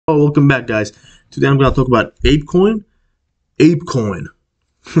Oh, welcome back, guys. Today I'm going to talk about ApeCoin. ApeCoin.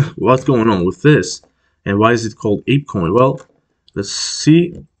 What's going on with this? And why is it called ApeCoin? Well, let's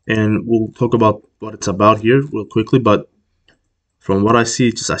see. And we'll talk about what it's about here real quickly. But from what I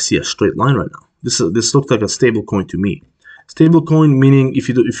see, I see a straight line right now. This looks like a stable coin to me. Stable coin meaning if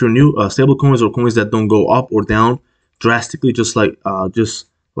you're new, stable coins are coins that don't go up or down drastically, just like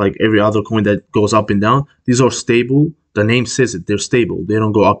every other coin that goes up and down. These are stable. The name says it. They're stable. They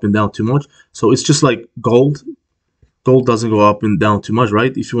don't go up and down too much. So it's just like gold. Gold doesn't go up and down too much,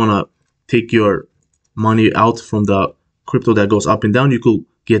 right? If you want to take your money out from the crypto that goes up and down, you could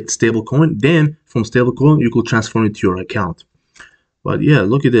get stable coin. Then from stable coin, you could transfer it to your account. But yeah,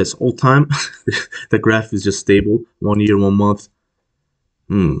 look at this. All time, the graph is just stable. 1 year, 1 month.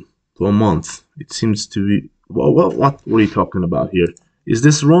 1 month. It seems to be. Well, what are you talking about here? Is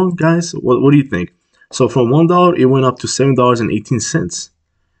this wrong, guys? What do you think? So from $1, it went up to $7.18,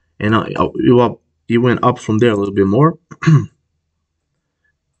 and it went up from there a little bit more.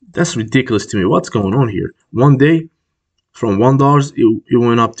 That's ridiculous to me. What's going on here? One day, from $1, it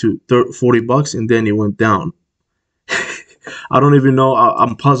went up to 40 bucks, and then it went down. I don't even know.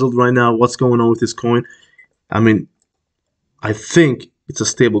 I'm puzzled right now. What's going on with this coin? I mean, I think it's a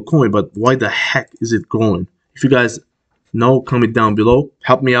stable coin, but why the heck is it growing? If you guys know, comment down below.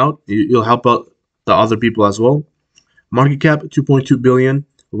 Help me out. You'll help out the other people as well. Market cap 2.2 billion,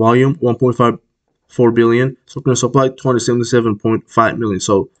 volume 1.54 billion, token supply 277.5 million.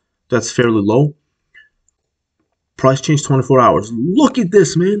 So that's fairly low. Price change 24 hours. Look at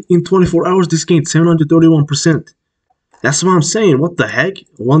this, man. In 24 hours, this gained 731%. That's what I'm saying. What the heck?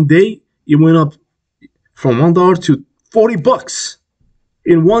 One day, it went up from $1 to 40 bucks.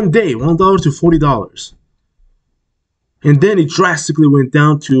 In one day, $1 to $40. And then it drastically went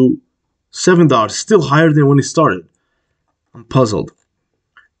down to $7, still higher than when it started. I'm puzzled.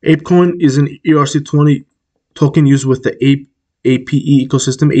 ApeCoin is an ERC20 token used with the APE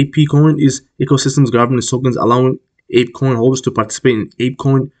ecosystem. ApeCoin is ecosystem's governance tokens allowing ApeCoin holders to participate in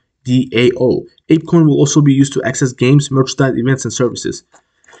ApeCoin DAO. ApeCoin will also be used to access games, merchandise, events, and services.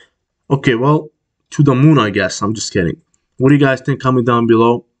 Okay, well, to the moon, I guess. I'm just kidding. What do you guys think? Comment down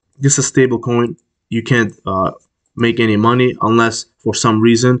below. This is a stable coin. You can't make any money unless for some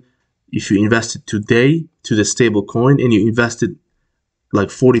reason if you invested today to the stable coin and you invested like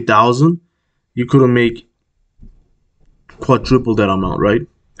 40,000, you couldn't make quadruple that amount, right?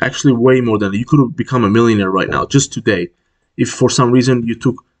 Actually way more than that. You could have become a millionaire right now just today if for some reason you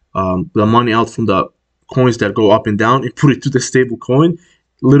took the money out from the coins that go up and down and put it to the stable coin.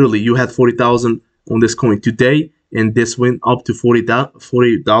 Literally, you had 40,000 on this coin today and this went up to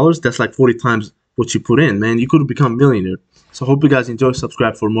 $40. That's like 40 times what you put in, man. You could have become a millionaire. So hope you guys enjoy.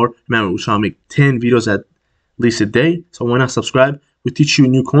 Subscribe for more. Remember, we're trying to make 10 videos at least a day. So why not subscribe? We teach you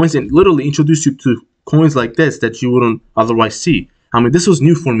new coins and literally introduce you to coins like this that you wouldn't otherwise see. I mean, this was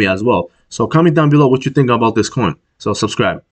new for me as well. So comment down below what you think about this coin. So subscribe.